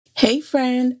Hey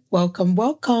friend, welcome,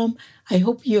 welcome. I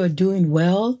hope you are doing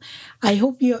well. I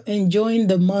hope you're enjoying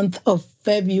the month of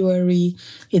February.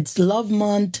 It's love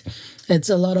month.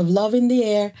 It's a lot of love in the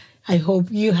air. I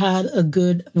hope you had a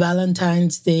good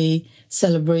Valentine's Day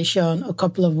celebration a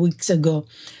couple of weeks ago.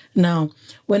 Now,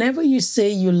 whenever you say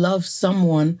you love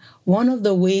someone, one of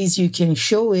the ways you can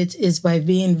show it is by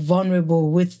being vulnerable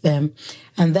with them.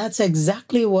 And that's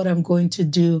exactly what I'm going to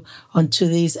do on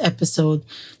today's episode.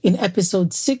 In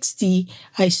episode 60,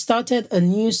 I started a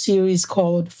new series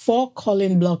called 4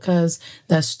 Calling Blockers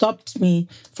that stopped me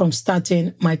from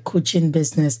starting my coaching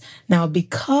business. Now,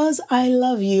 because I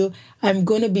love you, I'm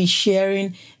going to be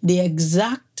sharing the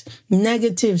exact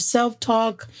negative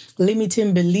self-talk,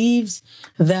 limiting beliefs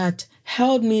that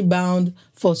held me bound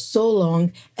for so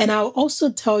long. And I'll also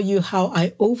tell you how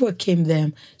I overcame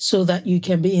them so that you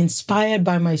can be inspired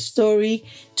by my story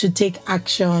to take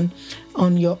action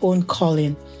on your own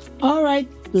calling. All right,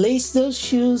 lace those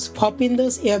shoes, pop in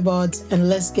those earbuds, and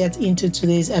let's get into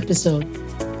today's episode.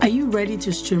 Are you ready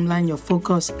to streamline your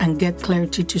focus and get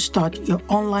clarity to start your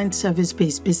online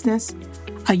service-based business?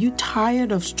 Are you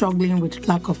tired of struggling with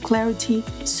lack of clarity,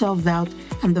 self-doubt,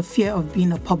 and the fear of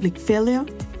being a public failure?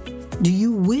 Do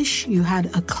you wish you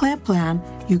had a clear plan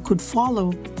you could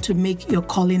follow to make your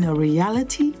calling a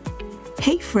reality?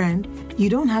 Hey friend,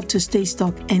 you don't have to stay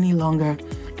stuck any longer.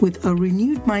 With a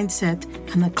renewed mindset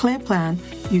and a clear plan,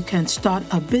 you can start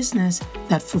a business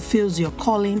that fulfills your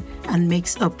calling and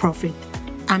makes a profit.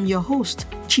 I'm your host,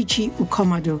 Chichi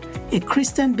Ukomado, a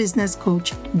Christian business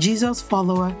coach, Jesus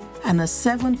follower, and a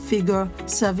 7-figure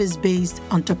service-based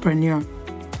entrepreneur.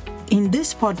 In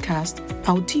this podcast,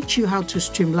 I'll teach you how to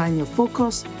streamline your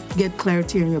focus, get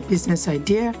clarity on your business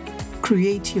idea,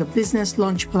 create your business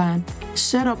launch plan,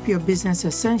 set up your business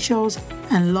essentials,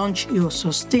 and launch your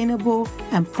sustainable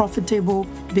and profitable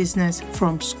business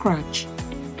from scratch.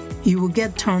 You will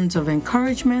get tons of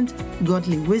encouragement,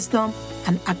 godly wisdom,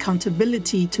 and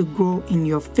accountability to grow in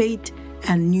your faith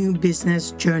and new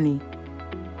business journey.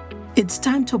 It's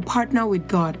time to partner with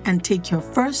God and take your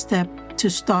first step to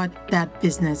start that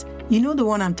business. You know the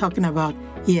one I'm talking about?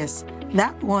 Yes,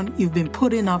 that one you've been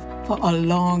putting off for a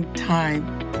long time.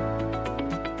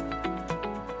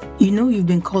 You know you've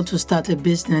been called to start a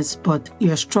business, but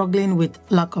you're struggling with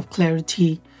lack of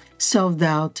clarity,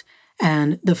 self-doubt,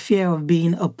 and the fear of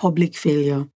being a public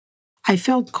failure. I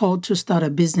felt called to start a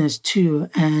business too,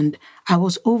 and I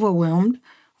was overwhelmed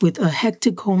with a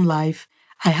hectic home life.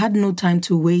 I had no time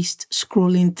to waste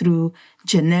scrolling through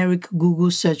generic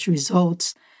Google search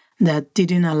results that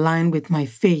didn't align with my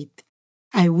faith.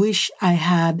 I wish I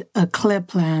had a clear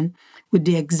plan with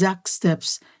the exact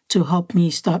steps to help me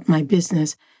start my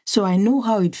business, so I know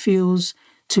how it feels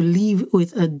to live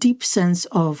with a deep sense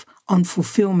of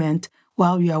unfulfillment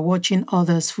while you are watching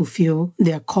others fulfill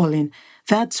their calling.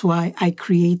 That's why I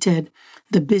created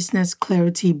the Business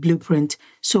Clarity Blueprint,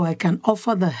 so I can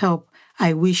offer the help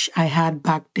I wish I had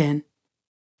back then.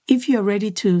 If you're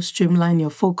ready to streamline your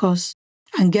focus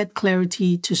and get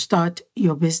clarity to start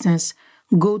your business,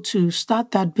 go to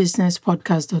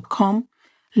startthatbusinesspodcast.com,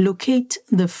 locate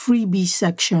the freebie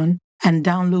section, and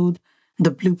download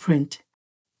the blueprint.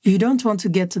 You don't want to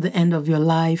get to the end of your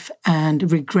life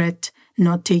and regret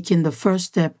not taking the first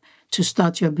step to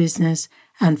start your business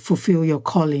and fulfill your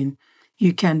calling.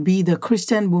 You can be the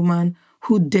Christian woman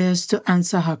who dares to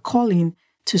answer her calling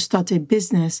to start a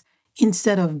business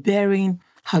instead of burying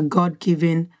her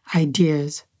God-given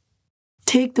ideas.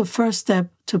 Take the first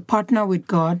step to partner with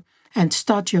God and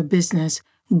start your business.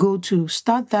 Go to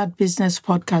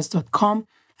startthatbusinesspodcast.com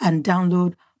and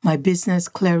download my Business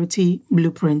Clarity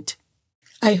Blueprint.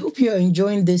 I hope you're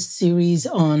enjoying this series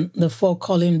on the 4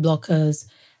 calling blockers.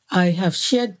 I have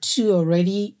shared 2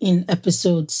 already in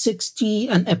episode 60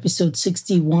 and episode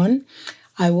 61.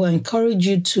 I will encourage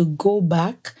you to go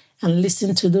back and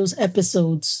listen to those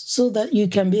episodes so that you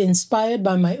can be inspired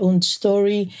by my own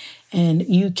story and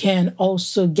you can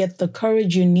also get the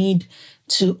courage you need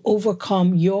to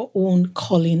overcome your own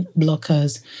calling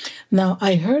blockers. Now,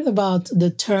 I heard about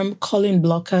the term calling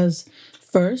blockers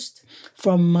first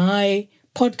from my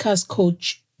podcast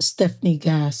coach, Stephanie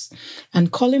Gass.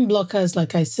 And calling blockers,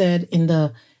 like I said in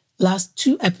the last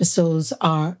 2 episodes,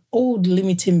 are old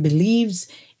limiting beliefs,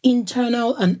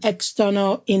 internal and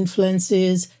external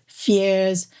influences,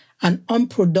 fears, and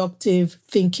unproductive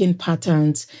thinking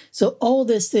patterns. So all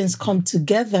these things come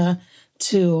together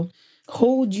to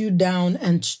hold you down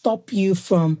and stop you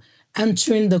from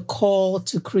answering the call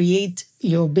to create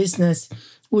your business,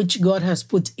 which God has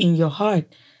put in your heart.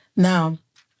 Now,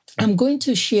 I'm going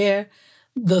to share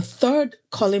the 3rd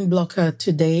calling blocker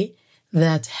today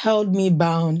that held me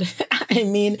bound. I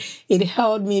mean, it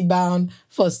held me bound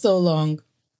for so long.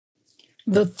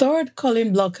 The third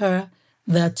calling blocker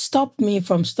that stopped me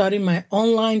from starting my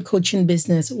online coaching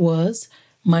business was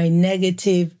my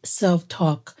negative self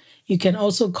talk. You can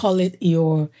also call it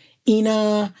your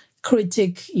inner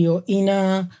critic, your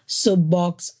inner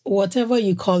soapbox, whatever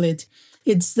you call it.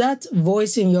 It's that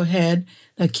voice in your head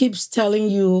that keeps telling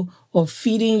you or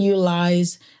feeding you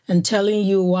lies and telling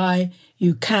you why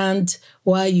you can't,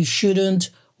 why you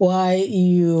shouldn't, why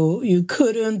you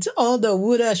couldn't, all the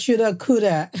woulda, shoulda,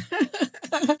 coulda.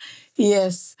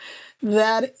 Yes,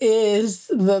 that is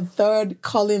the third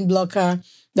calling blocker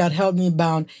that held me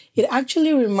bound. It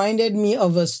actually reminded me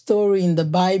of a story in the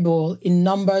Bible in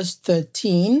Numbers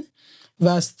 13,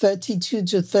 verse 32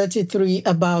 to 33,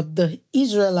 about the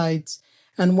Israelites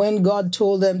and when God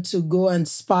told them to go and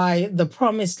spy the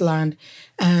promised land.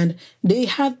 And they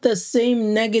had the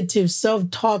same negative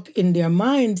self-talk in their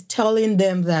mind telling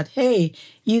them that, hey,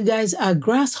 you guys are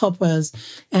grasshoppers,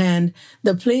 and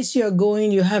the place you're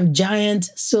going, you have giants,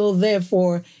 so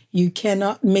therefore you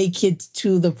cannot make it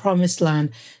to the promised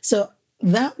land. So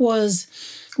that was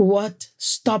what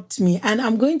stopped me. And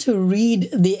I'm going to read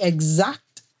the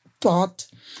exact thought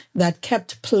that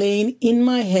kept playing in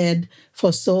my head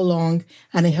for so long,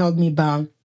 and it held me bound.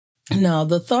 Now,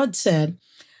 the thought said,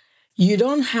 you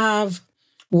don't have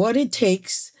what it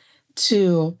takes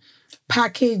to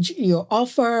package your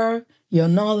offer, your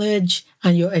knowledge,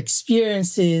 and your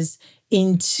experiences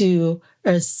into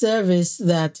a service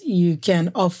that you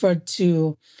can offer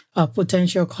to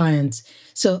potential clients.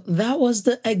 So that was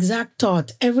the exact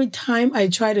thought. Every time I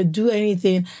try to do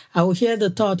anything, I will hear the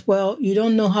thought, well, you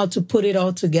don't know how to put it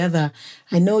all together.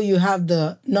 I know you have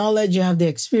the knowledge, you have the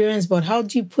experience, but how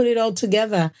do you put it all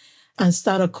together and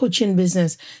start a coaching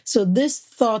business? So this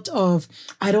thought of,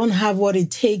 I don't have what it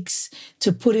takes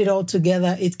to put it all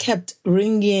together, it kept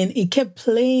ringing, it kept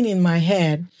playing in my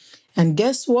head. And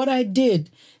guess what I did?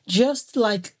 Just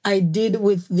like I did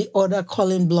with the other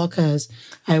calling blockers,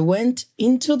 I went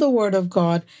into the Word of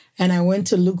God and I went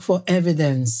to look for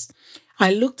evidence.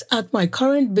 I looked at my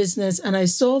current business and I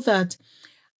saw that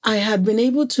I had been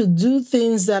able to do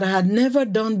things that I had never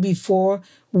done before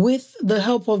with the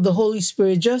help of the Holy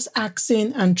Spirit, just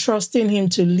asking and trusting Him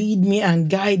to lead me and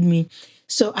guide me.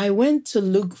 So I went to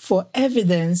look for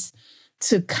evidence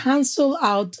to cancel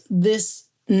out this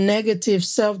negative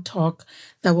self-talk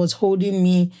that was holding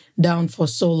me down for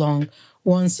so long.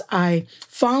 Once I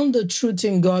found the truth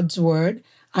in God's Word,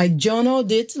 I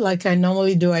journaled it like I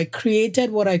normally do. I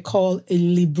created what I call a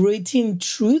liberating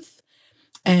truth,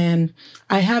 and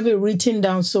I have it written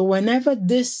down. So whenever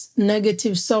this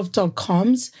negative self-talk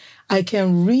comes, I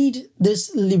can read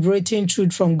this liberating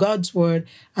truth from God's Word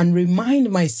and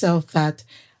remind myself that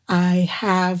I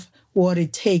have what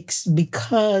it takes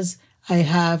because I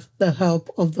have the help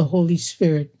of the Holy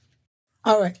Spirit.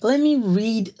 All right, let me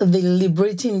read the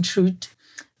liberating truth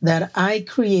that I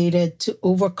created to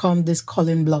overcome this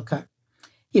calling blocker.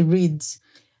 It reads,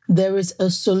 there is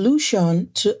a solution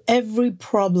to every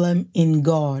problem in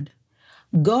God.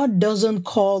 God doesn't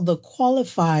call the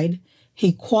qualified,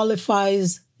 He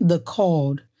qualifies the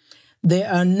called. There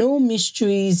are no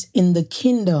mysteries in the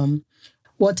kingdom.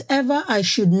 Whatever I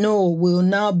should know will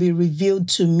now be revealed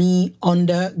to me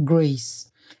under grace.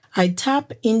 I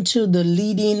tap into the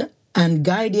leading and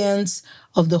guidance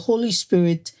of the Holy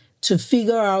Spirit to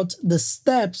figure out the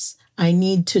steps I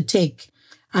need to take.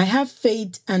 I have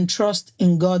faith and trust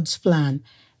in God's plan.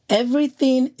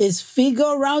 Everything is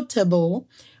figure-outable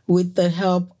with the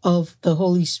help of the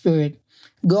Holy Spirit.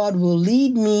 God will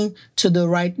lead me to the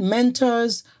right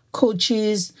mentors,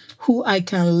 coaches who I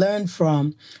can learn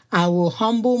from. I will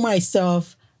humble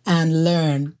myself and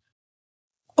learn.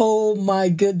 Oh my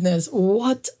goodness,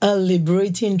 what a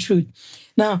liberating truth.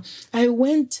 Now, I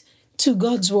went to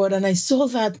God's Word and I saw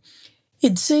that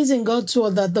it says in God's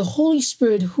Word that the Holy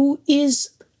Spirit, who is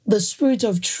the Spirit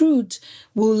of truth,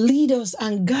 will lead us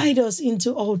and guide us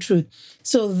into all truth.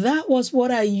 So that was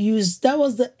what I used. That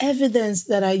was the evidence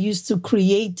that I used to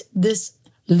create this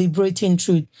liberating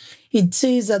truth. It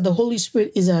says that the Holy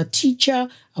Spirit is our teacher,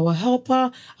 our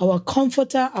helper, our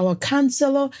comforter, our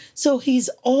counselor. So He's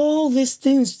all these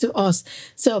things to us.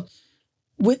 So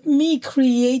with me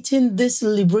creating this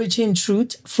liberating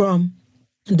truth from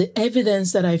the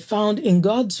evidence that I found in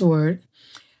God's Word,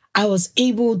 I was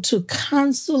able to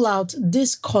cancel out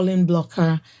this calling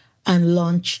blocker and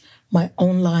launch my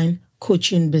online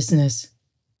coaching business.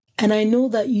 And I know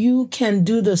that you can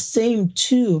do the same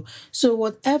too. So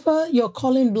whatever your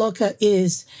calling blocker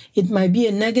is, it might be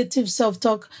a negative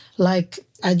self-talk like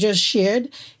I just shared.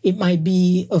 It might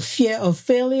be a fear of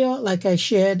failure like I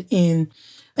shared in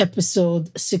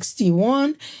episode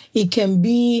 61. It can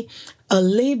be a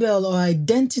label or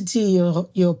identity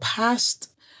your past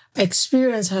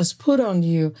experience has put on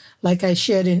you, like I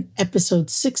shared in episode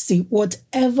 60.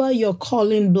 Whatever your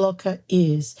calling blocker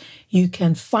is, you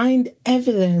can find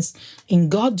evidence in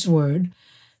God's word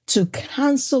to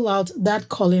cancel out that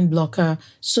calling blocker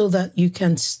so that you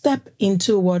can step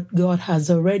into what God has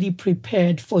already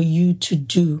prepared for you to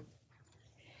do.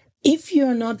 If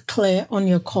you're not clear on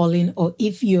your calling, or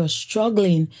if you're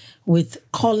struggling with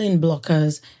calling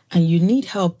blockers and you need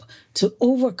help to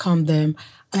overcome them,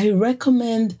 I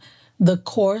recommend the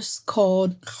course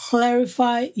called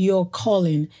Clarify Your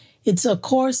Calling. It's a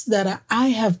course that I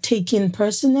have taken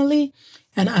personally,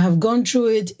 and I have gone through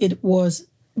it. It was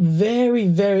very,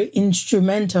 very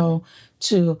instrumental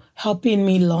to helping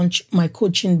me launch my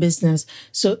coaching business.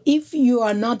 So if you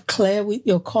are not clear with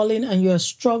your calling and you are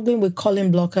struggling with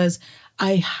calling blockers,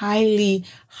 I highly,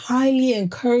 highly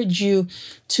encourage you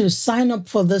to sign up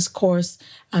for this course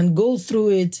and go through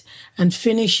it and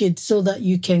finish it so that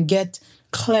you can get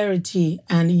clarity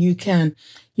and you can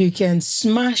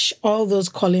smash all those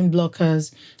calling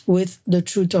blockers with the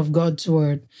truth of God's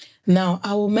word. Now,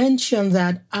 I will mention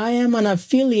that I am an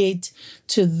affiliate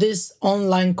to this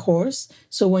online course.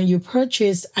 So when you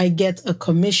purchase, I get a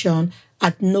commission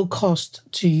at no cost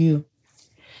to you.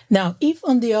 Now, if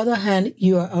on the other hand,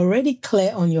 you are already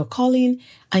clear on your calling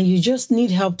and you just need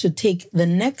help to take the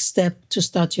next step to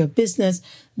start your business,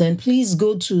 then please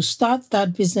go to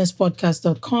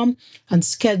startthatbusinesspodcast.com and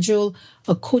schedule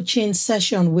a coaching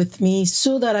session with me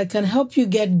so that I can help you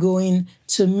get going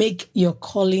to make your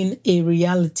calling a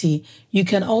reality. You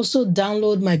can also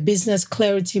download my Business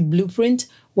Clarity Blueprint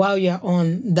while you're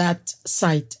on that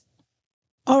site.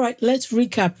 All right, let's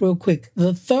recap real quick.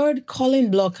 The third calling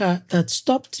blocker that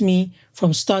stopped me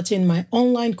from starting my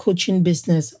online coaching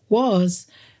business was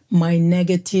my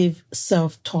negative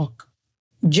self-talk.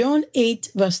 John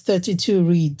 8 verse 32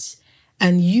 reads,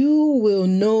 "And you will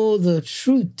know the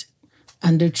truth,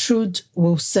 and the truth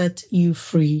will set you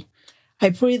free."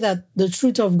 I pray that the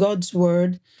truth of God's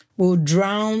word will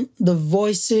drown the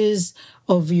voices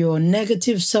of your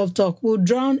negative self-talk, will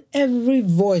drown every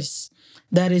voice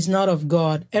that is not of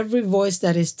God, every voice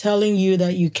that is telling you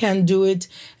that you can't do it,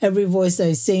 every voice that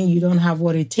is saying you don't have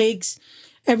what it takes,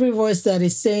 every voice that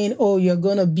is saying, oh, you're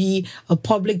going to be a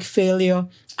public failure.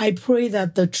 I pray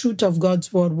that the truth of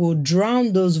God's word will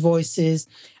drown those voices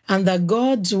and that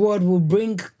God's word will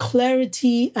bring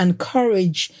clarity and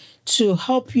courage to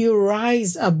help you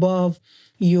rise above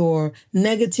your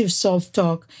negative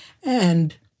self-talk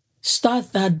and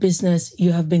start that business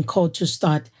you have been called to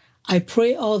start. I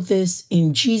pray all this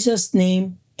in Jesus'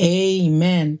 name.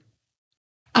 Amen.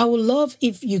 I would love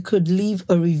if you could leave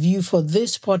a review for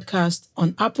this podcast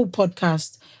on Apple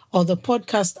Podcasts or the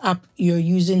podcast app you're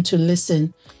using to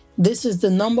listen. This is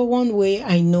the number one way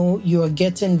I know you are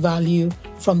getting value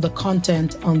from the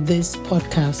content on this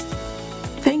podcast.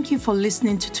 Thank you for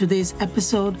listening to today's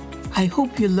episode. I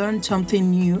hope you learned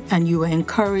something new and you were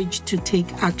encouraged to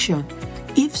take action.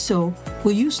 If so,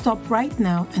 will you stop right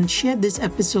now and share this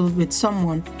episode with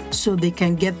someone so they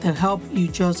can get the help you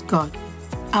just got?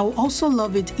 I would also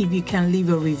love it if you can leave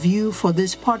a review for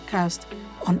this podcast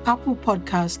on Apple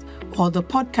Podcast or the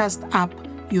podcast app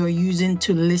you're using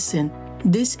to listen.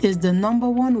 This is the number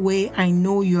one way I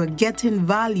know you're getting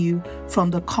value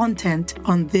from the content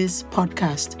on this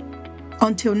podcast.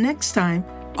 Until next time,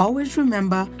 always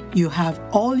remember you have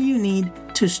all you need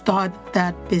to start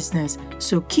that business.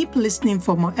 So keep listening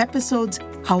for more episodes.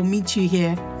 I'll meet you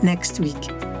here next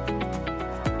week.